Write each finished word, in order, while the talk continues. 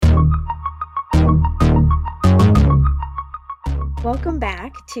Welcome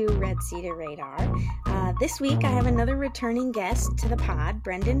back to Red Sea to Radar. This week I have another returning guest to the pod.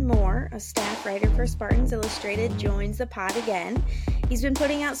 Brendan Moore, a staff writer for Spartans Illustrated, joins the pod again. He's been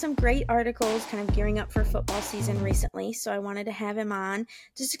putting out some great articles kind of gearing up for football season recently, so I wanted to have him on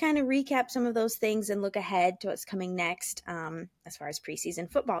just to kind of recap some of those things and look ahead to what's coming next as far as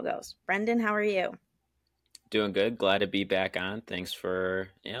preseason football goes. Brendan, how are you? Doing good. Glad to be back on. Thanks for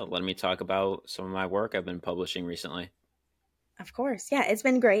letting me talk about some of my work I've been publishing recently. Of course. Yeah, it's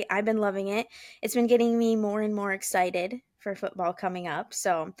been great. I've been loving it. It's been getting me more and more excited for football coming up.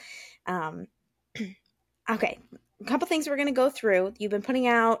 So, um, okay, a couple things we're going to go through. You've been putting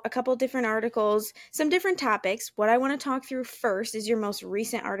out a couple different articles, some different topics. What I want to talk through first is your most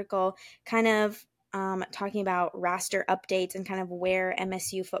recent article, kind of talking about roster updates and kind of where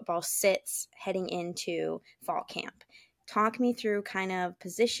MSU football sits heading into fall camp. Talk me through kind of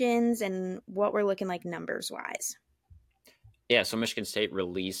positions and what we're looking like numbers wise. Yeah, so Michigan State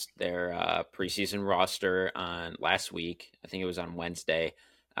released their preseason roster on last week. I think it was on Wednesday.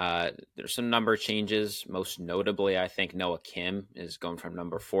 There's some number changes. Most notably, I think Noah Kim is going from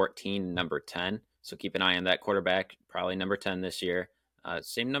number 14 to number 10. So keep an eye on that quarterback, probably number 10 this year.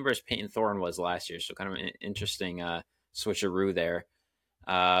 Same number as Peyton Thorne was last year. So kind of an interesting switcheroo there.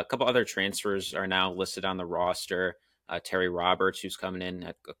 A couple other transfers are now listed on the roster. Terry Roberts, who's coming in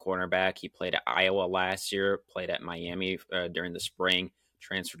at a cornerback. He played at Iowa last year, played at Miami during the spring,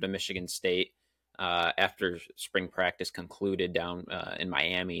 transferred to Michigan State after spring practice concluded down in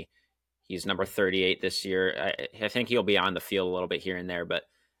Miami. He's number 38 this year. I think he'll be on the field a little bit here and there, but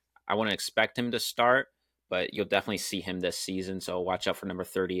I wouldn't expect him to start, but you'll definitely see him this season. So watch out for number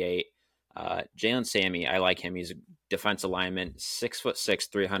 38. Jalen Sammy, I like him. He's a defensive lineman, 6'6",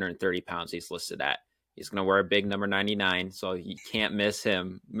 330 pounds. He's listed at. He's going to wear a big number 99, so you can't miss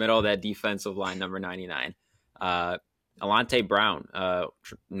him. Middle of that defensive line, number 99. Alante Brown,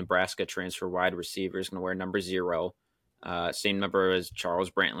 Nebraska transfer wide receiver, is going to wear number 0. Same number as Charles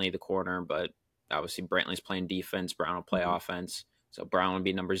Brantley, the corner, but obviously Brantley's playing defense. Brown will play offense. So Brown will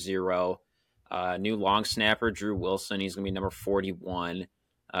be number 0. New long snapper, Drew Wilson. He's going to be number 41.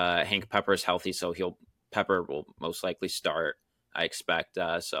 Hank Pepper is healthy, so Pepper will most likely start, I expect.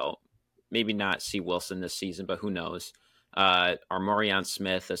 So maybe not see Wilson this season, but who knows? Armorion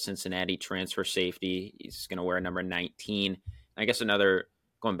Smith, a Cincinnati transfer safety, he's going to wear number 19. I guess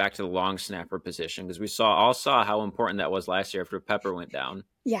going back to the long snapper position, because we all saw how important that was last year after Pepper went down.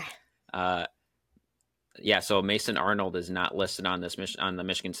 Yeah. So Mason Arnold is not listed on the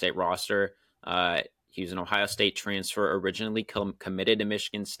Michigan State roster. He was an Ohio State transfer, originally committed to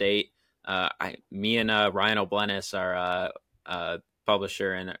Michigan State. Me and Ryan O'Blennis, our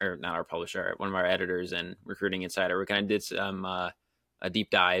publisher, or not our publisher, one of our editors and recruiting insider, we kind of did some a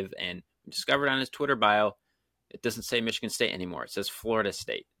deep dive and discovered on his Twitter bio, it doesn't say Michigan State anymore. It says Florida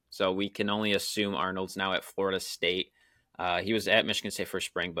State. So we can only assume Arnold's now at Florida State. He was at Michigan State for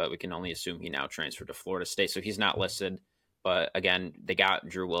spring, but we can only assume he now transferred to Florida State. So he's not listed. But again, they got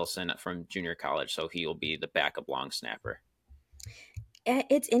Drew Wilson from junior college, so he will be the backup long snapper.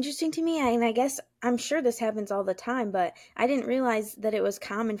 It's interesting to me, and I guess I'm sure this happens all the time, but I didn't realize that it was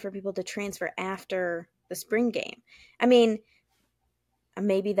common for people to transfer after the spring game. I mean,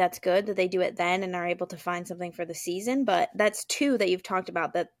 maybe that's good that they do it then and are able to find something for the season, but that's two that you've talked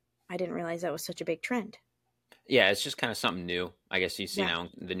about that I didn't realize that was such a big trend. Yeah, it's just kind of something new. I guess you see now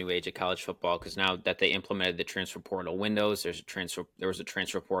in the new age of college football, because now that they implemented the transfer portal windows, there was a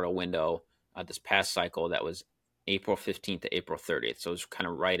transfer portal window this past cycle that was April 15th to April 30th. So it was kind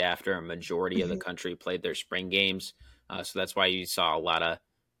of right after a majority of the country played their spring games. So that's why you saw a lot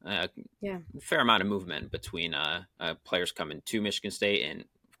of fair amount of movement between players coming to Michigan State, and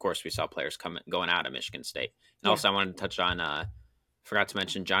of course we saw players going out of Michigan State. And also I wanted to touch on forgot to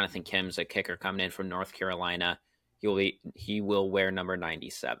mention Jonathan Kim's a kicker coming in from North Carolina. He will wear number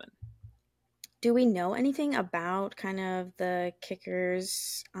 97. Do we know anything about kind of the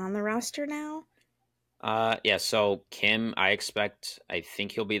kickers on the roster now? So Kim, I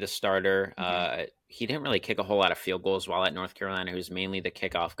think he'll be the starter. He didn't really kick a whole lot of field goals while at North Carolina. He was mainly the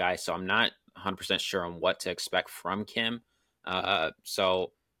kickoff guy, so I'm not 100% sure on what to expect from Kim.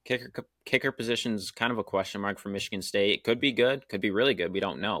 So kicker position's kind of a question mark for Michigan State. It could be good, could be really good. We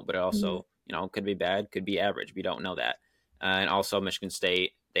don't know, but it also, could be bad, could be average. We don't know that. And also Michigan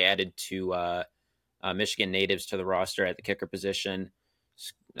State, they added two Michigan natives to the roster at the kicker position.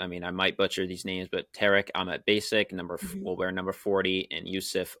 I mean, I might butcher these names, but Tarek Ahmet Basic will wear number 40, and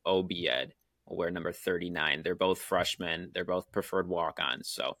Yusuf Obied will wear number 39. They're both freshmen. They're both preferred walk-ons,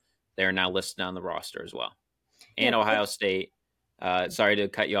 so they're now listed on the roster as well. And Ohio State Sorry to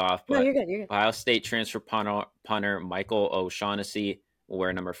cut you off, No, but you're good. You're good. Ohio State transfer punter Michael O'Shaughnessy will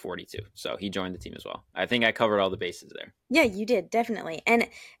wear number 42. So he joined the team as well. I think I covered all the bases there. Yeah, you did, definitely. And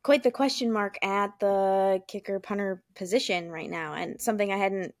quite the question mark at the kicker punter position right now, and something I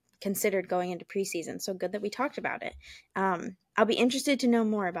hadn't considered going into preseason. So good that we talked about it. I'll be interested to know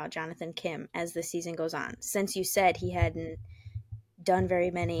more about Jonathan Kim as the season goes on, since you said he hadn't done very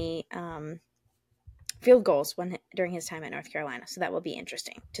many field goals during his time at North Carolina. So that will be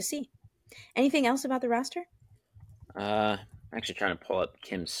interesting to see. Anything else about the roster? I'm actually trying to pull up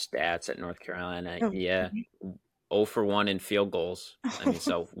Kim's stats at North Carolina. Oh, Yeah, okay. 0 for 1 in field goals. I mean,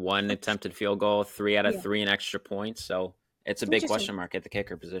 so one attempted field goal, 3 out of Yeah, 3 in extra points. So it's a big interesting. question mark at the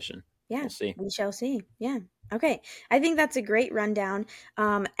kicker position. Yeah, We'll see. we shall see. Yeah. Okay. I think that's a great rundown.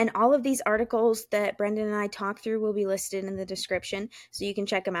 And all of these articles that Brendan and I talked through will be listed in the description, so you can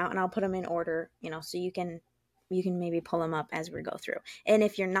check them out, and I'll put them in order, so you can maybe pull them up as we go through. And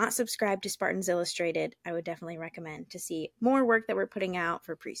if you're not subscribed to Spartans Illustrated, I would definitely recommend to see more work that we're putting out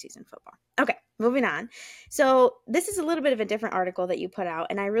for preseason football. Okay, moving on. So this is a little bit of a different article that you put out,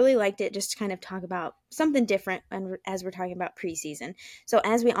 and I really liked it just to kind of talk about something different, and as we're talking about preseason. So,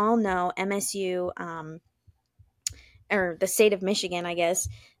 as we all know, MSU, or the state of Michigan, I guess,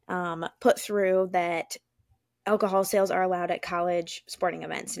 put through that alcohol sales are allowed at college sporting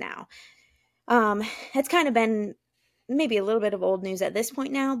events now. It's kind of been maybe a little bit of old news at this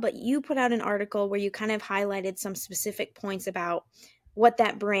point now, but you put out an article where you kind of highlighted some specific points about what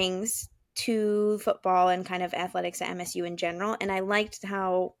that brings to football and kind of athletics at MSU in general. And I liked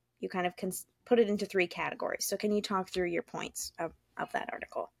how you kind of put it into three categories. So, can you talk through your points of that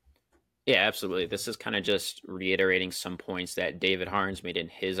article? Yeah, absolutely. This is kind of just reiterating some points that David Harns made in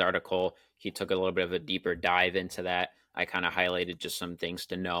his article. He took a little bit of a deeper dive into that. I kind of highlighted just some things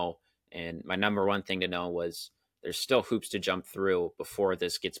to know. And my number one thing to know was there's still hoops to jump through before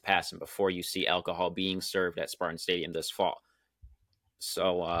this gets passed and before you see alcohol being served at Spartan Stadium this fall.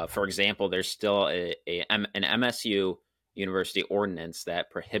 So, for example, there's still an MSU university ordinance that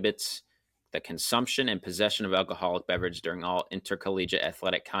prohibits the consumption and possession of alcoholic beverage during all intercollegiate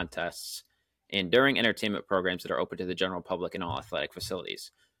athletic contests and during entertainment programs that are open to the general public in all athletic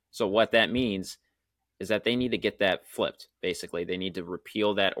facilities. So, what that means is that they need to get that flipped. Basically, they need to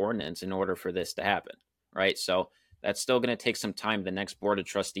repeal that ordinance in order for this to happen, right? So, that's still going to take some time. The next board of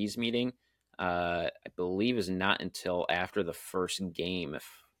trustees meeting, I believe, is not until after the first game. If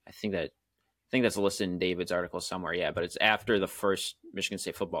I think that's listed in David's article somewhere. Yeah, but it's after the first Michigan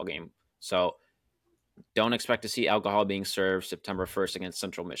State football game. So don't expect to see alcohol being served September 1st against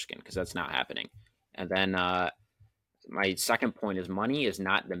Central Michigan because that's not happening. And then my second point is money is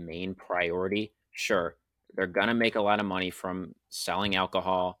not the main priority. Sure, they're gonna make a lot of money from selling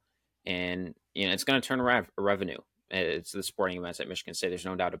alcohol, and it's gonna turn revenue. It's the sporting events at Michigan State. There's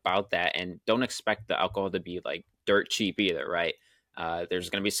no doubt about that. And don't expect the alcohol to be like dirt cheap either, right? There's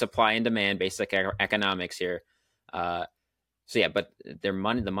going to be supply and demand, basic economics here. Uh, so yeah, but the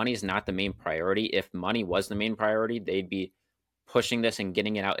money is not the main priority. If money was the main priority, they'd be pushing this and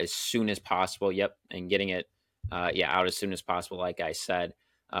getting it out as soon as possible. Yep, and getting it, out as soon as possible, like I said.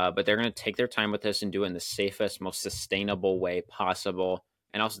 But they're going to take their time with this and do it in the safest, most sustainable way possible.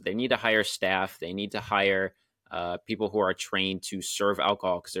 And also, they need to hire staff. They need to hire people who are trained to serve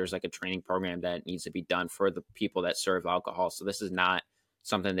alcohol because there's like a training program that needs to be done for the people that serve alcohol. So this is not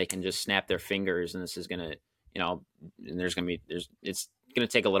something they can just snap their fingers and this is going to, and it's going to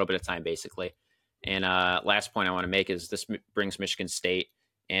take a little bit of time basically. And last point I want to make is this brings Michigan State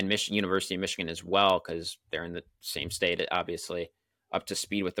and University of Michigan as well, because they're in the same state, obviously, up to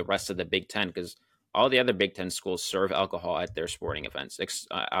speed with the rest of the Big Ten, because all the other Big Ten schools serve alcohol at their sporting events,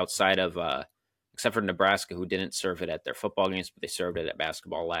 outside of except for Nebraska, who didn't serve it at their football games, but they served it at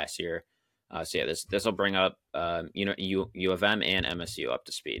basketball last year. So yeah, this will bring up U of M and MSU up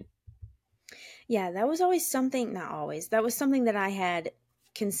to speed. Yeah, that was always something, not always, that was something that I had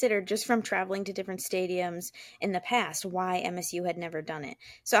considered just from traveling to different stadiums in the past, why MSU had never done it.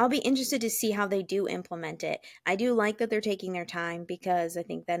 So I'll be interested to see how they do implement it. I do like that they're taking their time because I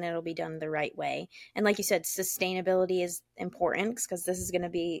think then it'll be done the right way. And like you said, sustainability is important because if this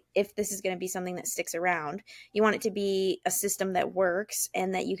is going to be something that sticks around, you want it to be a system that works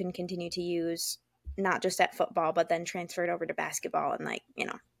and that you can continue to use not just at football, but then transfer it over to basketball and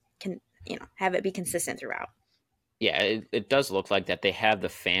can have it be consistent throughout. Yeah, it does look like that they have the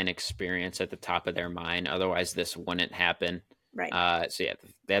fan experience at the top of their mind. Otherwise, this wouldn't happen. Right. So yeah,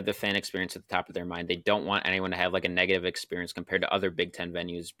 they have the fan experience at the top of their mind. They don't want anyone to have like a negative experience compared to other Big Ten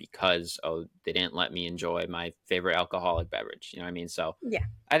venues because they didn't let me enjoy my favorite alcoholic beverage. You know what I mean? So Yeah.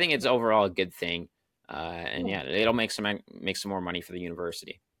 I think it's overall a good thing. And yeah, it'll make some more money for the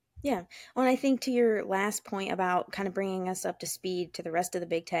university. Yeah. Well, and I think to your last point about kind of bringing us up to speed to the rest of the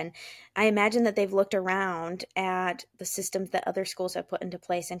Big Ten, I imagine that they've looked around at the systems that other schools have put into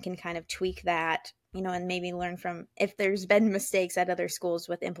place and can kind of tweak that, and maybe learn from if there's been mistakes at other schools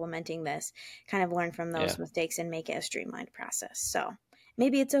with implementing this, kind of learn from Yeah. those mistakes and make it a streamlined process. So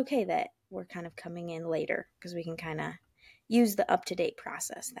maybe it's okay that we're kind of coming in later because we can kind of use the up to date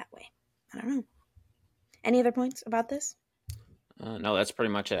process that way. I don't know. Any other points about this? No, that's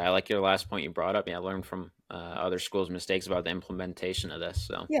pretty much it. I like your last point you brought up. Yeah, learn from other schools' mistakes about the implementation of this.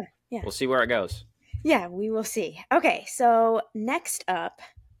 So Yeah. Yeah. we'll see where it goes. Yeah, we will see. Okay, so next up,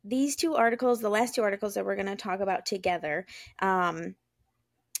 these two articles, the last two articles that we're going to talk about together, um,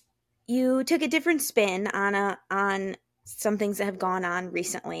 you took a different spin on some things that have gone on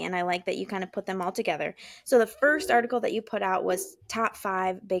recently, and I like that you kind of put them all together. So the first article that you put out was top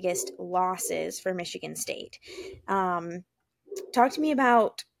 5 biggest losses for Michigan State. Um, Talk to me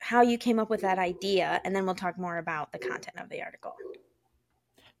about how you came up with that idea, and then we'll talk more about the content of the article.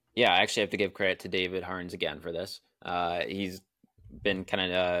 Yeah, I actually have to give credit to David Harns again for this. He's been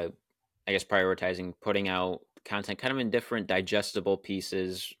kind of, I guess, prioritizing putting out content kind of in different digestible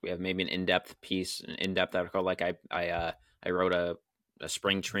pieces. We have maybe an in-depth piece, an in-depth article. Like I wrote a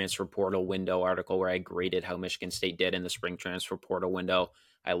spring transfer portal window article where I graded how Michigan State did in the spring transfer portal window.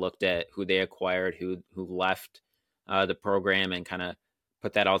 I looked at who they acquired, who left the program, and kind of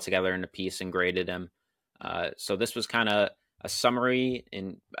put that all together in a piece and graded them. So this was kind of a summary,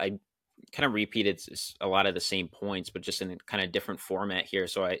 and I kind of repeated a lot of the same points, but just in a kind of different format here.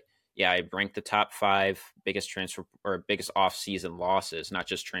 So I ranked the top 5 biggest transfer or biggest off-season losses, not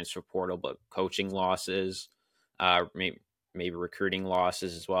just transfer portal, but coaching losses, maybe recruiting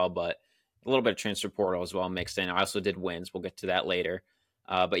losses as well, but a little bit of transfer portal as well mixed in. I also did wins. We'll get to that later.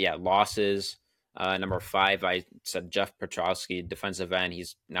 But yeah, losses. Number 5, I said Jeff Petrowski, defensive end.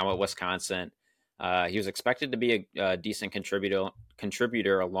 He's now at Wisconsin. He was expected to be a decent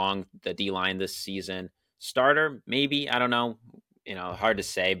contributor along the D line this season. Starter, maybe, I don't know. Hard to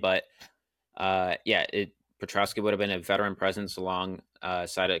say, but yeah, Petrowski would have been a veteran presence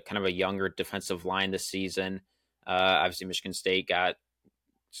alongside a kind of a younger defensive line this season. Obviously, Michigan State got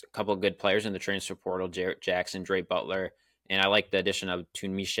a couple of good players in the transfer portal: Jarrett Jackson, Dre Butler, and I like the addition of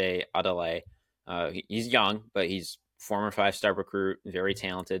Tunmise Adelaide. He's young, but he's former 5-star recruit, very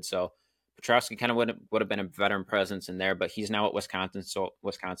talented. So Petrowski kind of would have been a veteran presence in there, but he's now at Wisconsin, so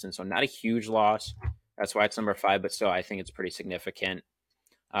not a huge loss. That's why it's number 5, but still, I think it's pretty significant.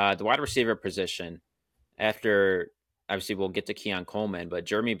 The wide receiver position, after obviously we'll get to Keon Coleman, but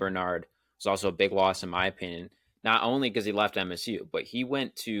Jeremy Bernard was also a big loss in my opinion. Not only because he left MSU, but he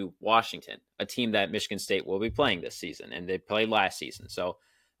went to Washington, a team that Michigan State will be playing this season, and they played last season. So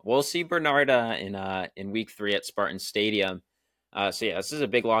we'll see Bernard in Week 3 at Spartan Stadium. So yeah, this is a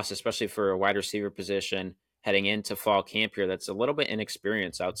big loss, especially for a wide receiver position heading into fall camp here. That's a little bit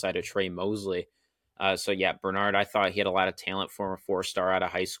inexperienced outside of Trey Mosley. So yeah, Bernard, I thought he had a lot of talent, former 4-star out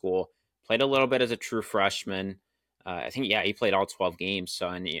of high school. Played a little bit as a true freshman. I think he played all 12 games. So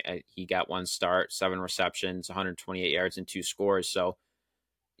and he got 1 start, 7 receptions, 128 yards, and 2 scores. So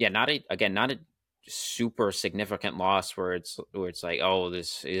yeah, not a super significant loss where it's like, oh,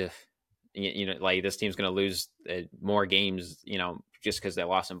 this like this team's going to lose more games, just because they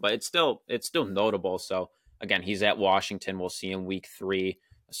lost him. But it's still notable. So again, he's at Washington. We'll see him Week 3,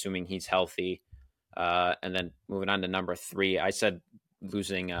 assuming he's healthy. And then moving on to number 3, I said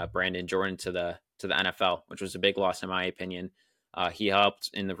losing Brandon Jordan to the NFL, which was a big loss in my opinion. He helped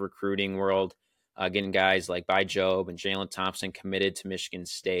in the recruiting world, getting guys like By Job and Jalen Thompson committed to Michigan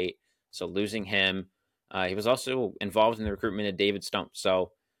State. So losing him, he was also involved in the recruitment of David Stone.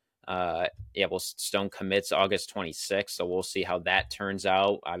 So Stone commits August 26th. So we'll see how that turns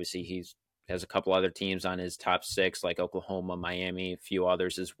out. Obviously, has a couple other teams on his top 6, like Oklahoma, Miami, a few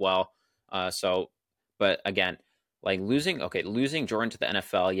others as well. But again, like losing Jordan to the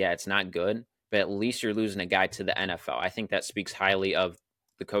NFL, yeah, it's not good, but at least you're losing a guy to the NFL. I think that speaks highly of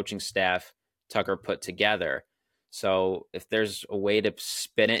the coaching staff Tucker put together. So if there's a way to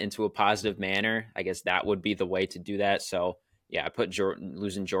spin it into a positive manner, I guess that would be the way to do that. So yeah, I put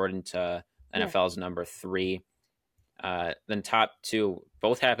losing Jordan to Yeah. NFL's number 3. Then top 2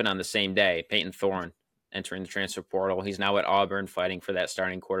 both happened on the same day. Peyton Thorne entering the transfer portal. He's now at Auburn fighting for that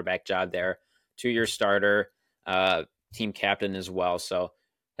starting quarterback job there. 2-year starter, team captain as well. So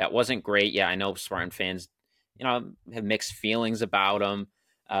that wasn't great. Yeah, I know Spartan fans, have mixed feelings about him.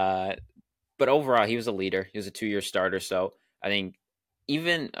 But overall, he was a leader. He was a 2-year starter. So I think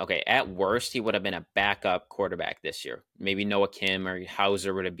at worst, he would have been a backup quarterback this year. Maybe Noah Kim or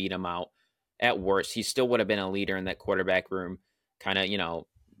Hauser would have beat him out. at worst, he still would have been a leader in that quarterback room. Kind of,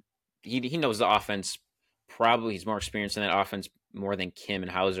 he knows the offense. Probably he's more experienced in that offense more than Kim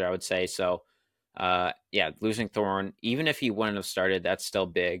and Hauser, I would say. So, yeah, losing Thorne, even if he wouldn't have started, that's still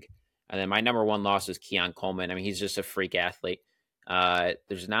big. And then my number one loss is Keon Coleman. I mean, he's just a freak athlete.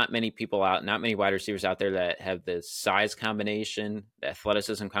 There's not many people out, not many wide receivers out there that have the size combination, the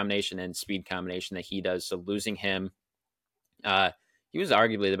athleticism combination, and speed combination that he does. So losing him, uh, he was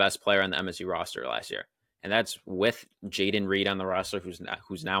arguably the best player on the MSU roster last year, and that's with Jaden Reed on the roster,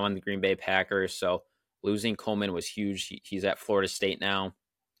 who's now on the Green Bay Packers. So losing Coleman was huge. He's at Florida State now,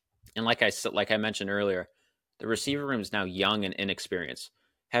 and like I mentioned earlier, the receiver room is now young and inexperienced.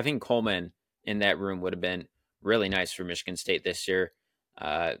 Having Coleman in that room would have been really nice for Michigan State this year.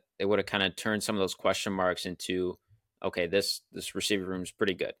 It would have kind of turned some of those question marks into, okay, this receiver room is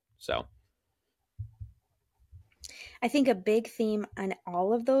pretty good. So I think a big theme on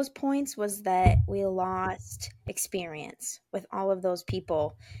all of those points was that we lost experience with all of those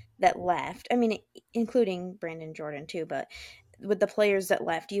people that left. I mean, including Brandon Jordan too, but with the players that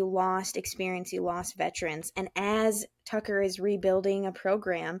left, you lost experience, you lost veterans. And as Tucker is rebuilding a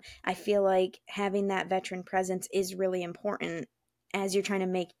program, I feel like having that veteran presence is really important as you're trying to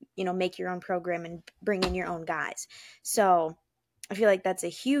make your own program and bring in your own guys. So I feel like that's a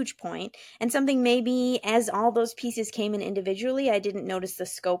huge point and something maybe as all those pieces came in individually, I didn't notice the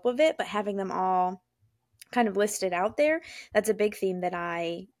scope of it, but having them all kind of listed out there, that's a big theme that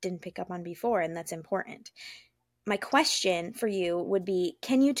I didn't pick up on before, and that's important. My question for you would be,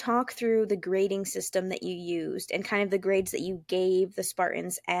 can you talk through the grading system that you used and kind of the grades that you gave the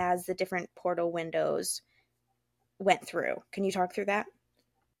Spartans as the different portal windows went through? Can you talk through that?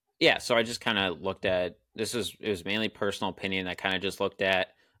 yeah, so I just kind of looked at it was mainly personal opinion. I kind of just looked at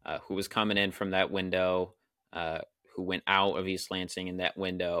who was coming in from that window, uh, who went out of East Lansing in that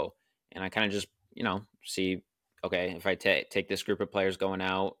window, and I kind of just see, okay, if I take this group of players going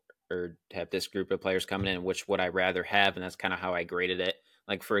out or have this group of players coming in, which would I rather have? And that's kind of how I graded it.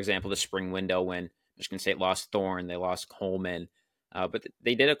 Like for example, the spring window when Michigan State lost Thorne, they lost Coleman, but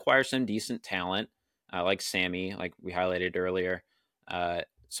they did acquire some decent talent, like Sammy, like we highlighted earlier.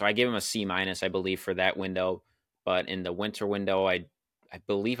 So I gave him a C minus, I believe, for that window. But in the winter window, I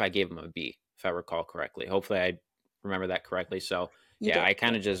believe I gave him a B, if I recall correctly. Hopefully, I remember that correctly. So You yeah, did. I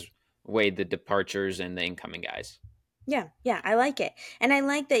kind Yeah. of just weighed the departures and the incoming guys. Yeah, yeah, I like it. And I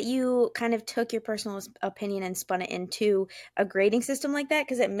like that you kind of took your personal opinion and spun it into a grading system like that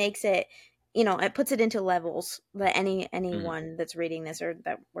because it makes it, it puts it into levels that Hmm. anyone that's reading this or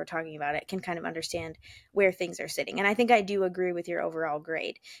that we're talking about it can kind of understand where things are sitting. And I think I do agree with your overall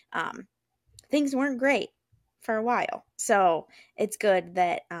grade. Things weren't great for a while. So it's good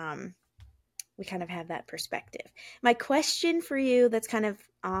that we kind of have that perspective. My question for you that's kind of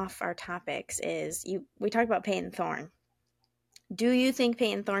off our topics is we talked about Peyton Thorne. Do you think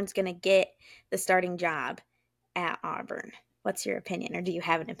Peyton Thorne's going to get the starting job at Auburn? What's your opinion, or do you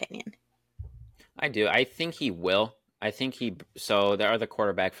have an opinion? I do. I think he will. I think he. So there are the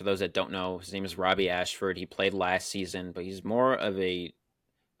quarterback. For those that don't know, his name is Robbie Ashford. He played last season, but he's more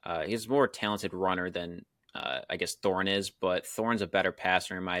talented runner than I guess Thorne is, but Thorne's a better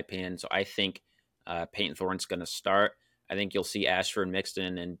passer in my opinion. So I think Peyton Thorne's going to start. I think you'll see Ashford mixed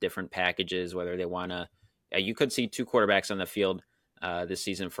in different packages, whether they want to. You could see two quarterbacks on the field this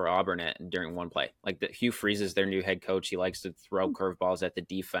season for Auburn during one play. Like Hugh Freeze is their new head coach. He likes to throw curveballs at the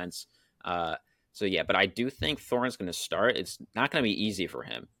defense. Uh, so yeah, but I do think Thorne's going to start. It's not going to be easy for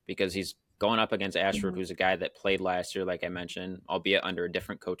him because he's going up against Ashford, Mhm. who's a guy that played last year, like I mentioned, albeit under a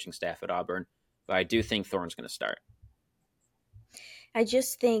different coaching staff at Auburn. But I do think Thorne's going to start. I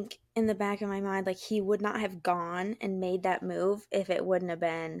just think in the back of my mind, like he would not have gone and made that move if it wouldn't have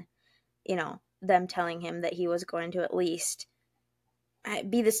been, them telling him that he was going to at least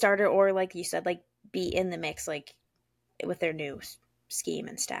be the starter or, like you said, like be in the mix, like with their new scheme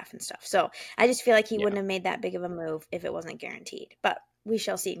and staff and stuff. So I just feel like he Yeah. wouldn't have made that big of a move if it wasn't guaranteed. But we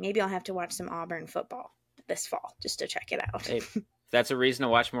shall see. Maybe I'll have to watch some Auburn football this fall just to check it out. Hey, if that's a reason to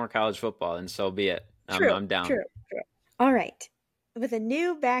watch more college football, and so be it. True, I'm down. true, true. All right. With a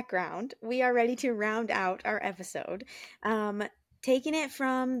new background, we are ready to round out our episode. Um, Taking it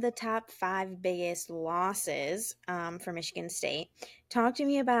from the top 5 biggest losses for Michigan State, talk to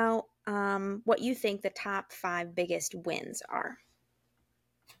me about what you think the top 5 biggest wins are.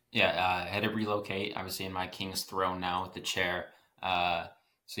 Yeah, I had to relocate. Obviously, in my king's throne now with the chair.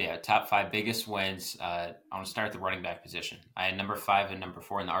 So yeah, top 5 biggest wins. I want to start at the running back position. I had number 5 and number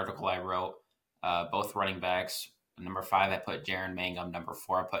 4 in the article I wrote. Both running backs. Number 5, I put Jaron Mangum. Number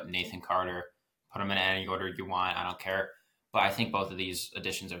 4, I put Nathan Carter. Put them in any order you want. I don't care. But I think both of these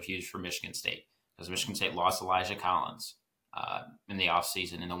additions are huge for Michigan State because Michigan State lost Elijah Collins in the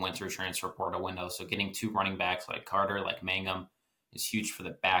offseason in the winter transfer portal window. So getting two running backs like Carter, like Mangum, is huge for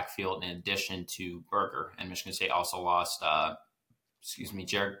the backfield in addition to Berger. And Michigan State also lost,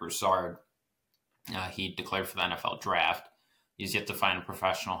 Jarek Broussard. He declared for the NFL draft. He's yet to find a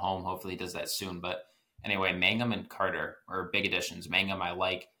professional home. Hopefully, he does that soon. But anyway, Mangum and Carter are big additions. Mangum, I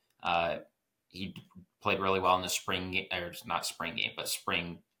like. He played really well in the spring game, or not spring game, but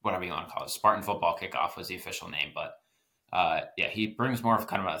spring, whatever you want to call it. Spartan football kickoff was the official name. But yeah, he brings more of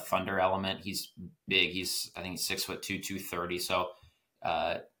kind of a thunder element. He's big. I think he's 6'2", 230. So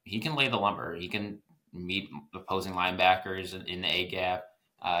he can lay the lumber. He can meet opposing linebackers in the A gap.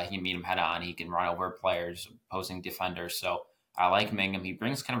 He can meet them head on. He can run over players, opposing defenders. So I like Mangum. He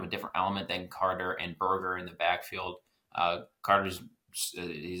brings kind of a different element than Carter and Berger in the backfield. Carter's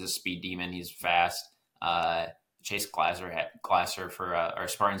he's a speed demon. He's fast. Chase Glasser for our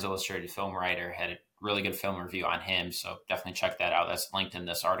Spartans Illustrated film writer had a really good film review on him. So definitely check that out. That's linked in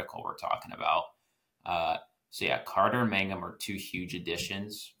this article we're talking about. So yeah, Carter and Mangum are two huge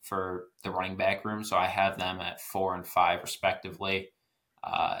additions for the running back room. So I have them at 4 and 5 respectively.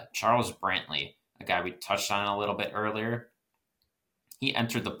 Charles Brantley, a guy we touched on a little bit earlier, he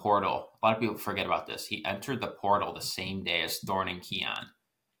entered the portal. A lot of people forget about this. He entered the portal the same day as Thorne and Keon.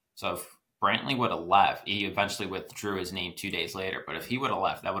 So if Brantley would have left, he eventually withdrew his name 2 days later. But if he would have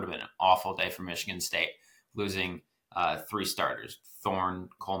left, that would have been an awful day for Michigan State, losing 3 starters, Thorne,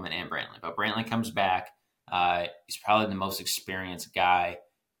 Coleman, and Brantley. But Brantley comes back. He's probably the most experienced guy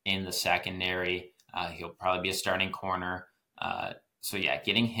in the secondary. He'll probably be a starting corner. So yeah,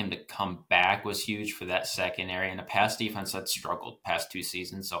 getting him to come back was huge for that secondary, and the pass defense had struggled past 2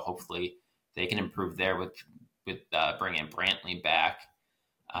 seasons. So hopefully they can improve there with bringing Brantley back.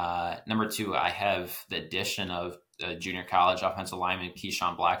 Number 2, I have the addition of junior college offensive lineman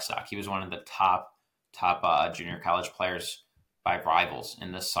Keyshawn Blackstock. He was one of the top junior college players by rivals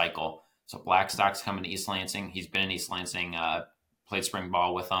in this cycle. So Blackstock's coming to East Lansing. He's been in East Lansing, played spring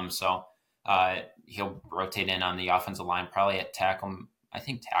ball with them. So he'll rotate in on the offensive line, probably at tackle. I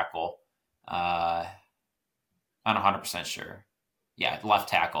think tackle. I'm not 100% sure. Yeah, left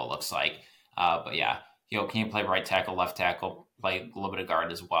tackle looks like. But yeah, he can play right tackle, left tackle, play a little bit of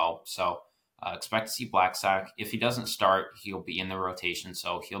guard as well. So expect to see Blackstock. If he doesn't start, he'll be in the rotation.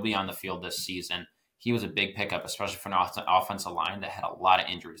 So he'll be on the field this season. He was a big pickup, especially for an offensive line that had a lot of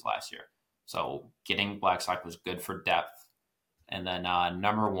injuries last year. So getting Blackstock was good for depth. And then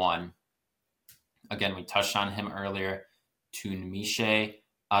number 1, again, we touched on him earlier, Tunmise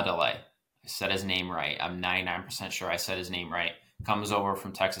Adelaide. I said his name right. I'm 99% sure I said his name right. Comes over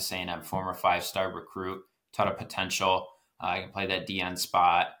from Texas A&M, former 5-star recruit, ton of potential. He can play that DN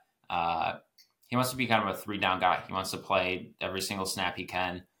spot. He wants to be kind of a 3-down guy. He wants to play every single snap he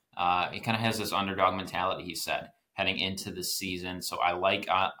can. He kind of has this underdog mentality, he said, heading into the season. So I like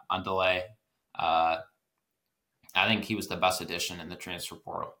Adelaide. I think he was the best addition in the transfer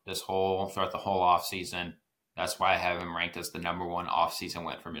portal throughout the whole offseason. That's why I have him ranked as the number 1 offseason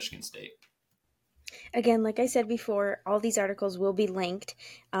win for Michigan State. Again, like I said before, all these articles will be linked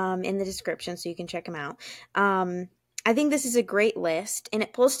in the description so you can check them out. I think this is a great list, and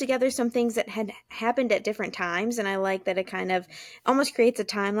it pulls together some things that had happened at different times, and I like that it kind of almost creates a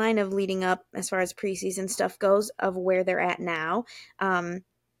timeline of leading up as far as preseason stuff goes of where they're at now.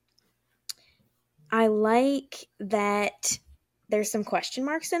 I like that there's some question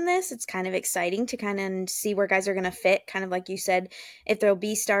marks in this. It's kind of exciting to kind of see where guys are going to fit. Kind of like you said, if there'll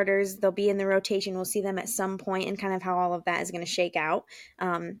be starters, they'll be in the rotation. We'll see them at some point and kind of how all of that is going to shake out.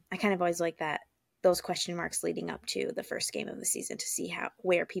 I kind of always like that, those question marks leading up to the first game of the season to see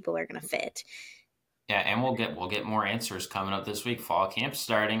where people are going to fit. Yeah, and we'll get more answers coming up this week. Fall camp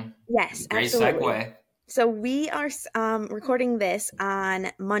starting. Yes, Great absolutely. segue. So we are recording this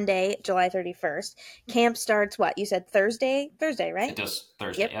on Monday, July 31st. Camp starts what? You said Thursday? Thursday, right? It does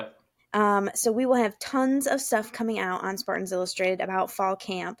Thursday, yep. So we will have tons of stuff coming out on Spartans Illustrated about fall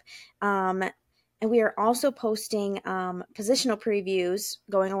camp. And we are also posting positional previews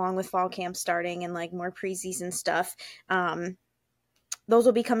going along with fall camp starting and like more preseason stuff. Those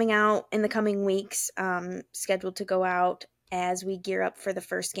will be coming out in the coming weeks, scheduled to go out as we gear up for the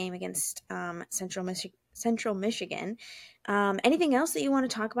first game against Central Michigan. Anything else that you want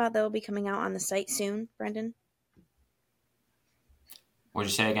to talk about that will be coming out on the site soon, Brendan?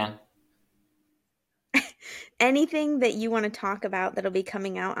 What'd you say again? Anything that you want to talk about that'll be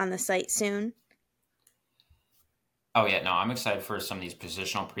coming out on the site soon? Oh yeah, no, I'm excited for some of these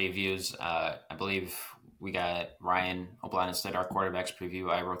positional previews. I believe we got Ryan O'Blanis did our quarterbacks preview.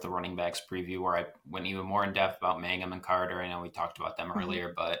 I wrote the running backs preview where I went even more in depth about Mangum and Carter. I know we talked about them Mhm.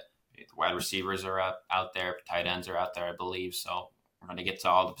 earlier, but the wide receivers are out there, tight ends are out there, I believe. So we're going to get to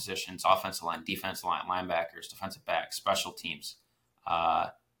all the positions: offensive line, defensive line, linebackers, defensive backs, special teams. Uh,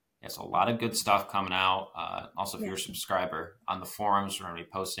 Yes, a lot of good stuff coming out. Also, if Yeah. you're a subscriber on the forums, we're going to be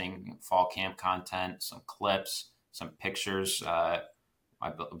posting fall camp content, some clips, some pictures.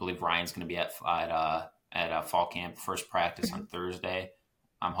 Believe Ryan's going to be at fall camp first practice on Mhm. Thursday.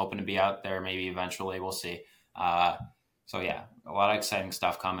 I'm hoping to be out there maybe eventually. We'll see. Uh, so yeah, a lot of exciting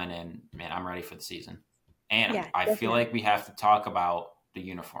stuff coming, and man, I'm ready for the season. And Yeah, I feel definitely. like we have to talk about the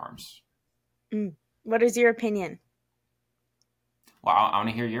uniforms. Mm. What is your opinion? Well, I want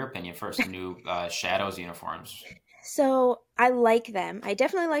to hear your opinion first. The new Shadows uniforms. So I like them. I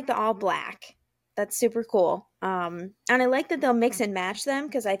definitely like the all black. That's super cool. And I like that they'll mix and match them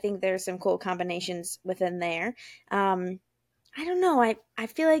because I think there's some cool combinations within there. Um, I don't know. I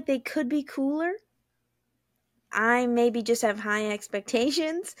feel like they could be cooler. I maybe just have high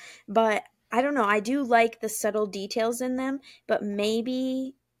expectations, but I don't know. I do like the subtle details in them, but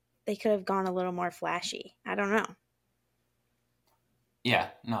maybe they could have gone a little more flashy. I don't know. Yeah,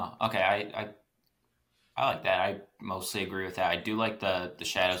 no, okay, I like that. I mostly agree with that. I do like the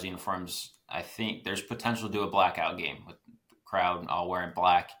Shadows uniforms. I think there's potential to do a blackout game with the crowd all wearing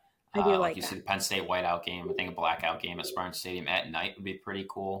black. I do Like like you see that. the Penn State whiteout game. I think a blackout game at Spartan Stadium at night would be pretty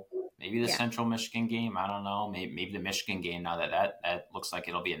cool. Maybe the Yeah. Central Michigan game. I don't know. Maybe the Michigan game. Now that looks like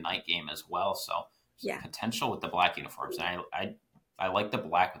it'll be a night game as well. So there's Yeah. potential with the black uniforms. And I like the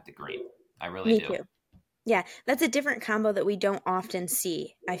black with the green. I really Me do. too. Yeah, that's a different combo that we don't often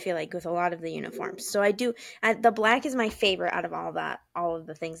see, I feel like, with a lot of the uniforms. So the black is my favorite out of all of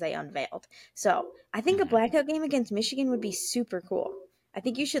the things they unveiled. So I think a Hmm. blackout game against Michigan would be super cool. I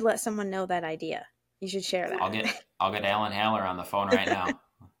think you should let someone know that idea. You should share I'll get Alan Haller on the phone right that. now.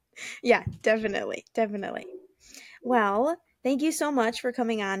 Yeah, definitely. Definitely. Well, thank you so much for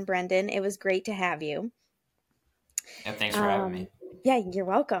coming on, Brendan. It was great to have you. Yeah, thanks for having Um, me. yeah, you're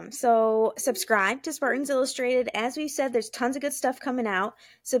welcome. So, subscribe to Spartans Illustrated. As we said, there's tons of good stuff coming out.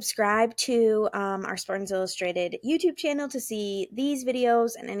 Subscribe to our Spartans Illustrated YouTube channel to see these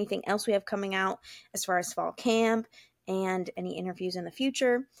videos and anything else we have coming out as far as fall camp and any interviews in the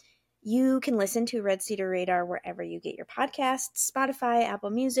future. You can listen to Red Cedar Radar wherever you get your podcasts: Spotify,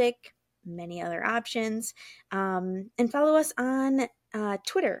 Apple Music, many other options. And follow us on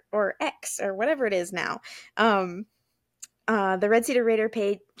Twitter or X or whatever it is now. Um, the Red Cedar Raider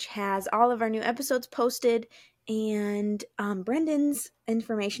page has all of our new episodes posted, and Brendan's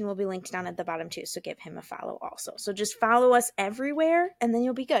information will be linked down at the bottom too. So give him a follow also. So just follow us everywhere, and then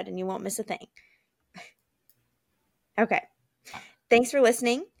you'll be good and you won't miss a thing. Okay. Thanks for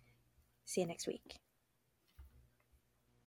listening. See you next week.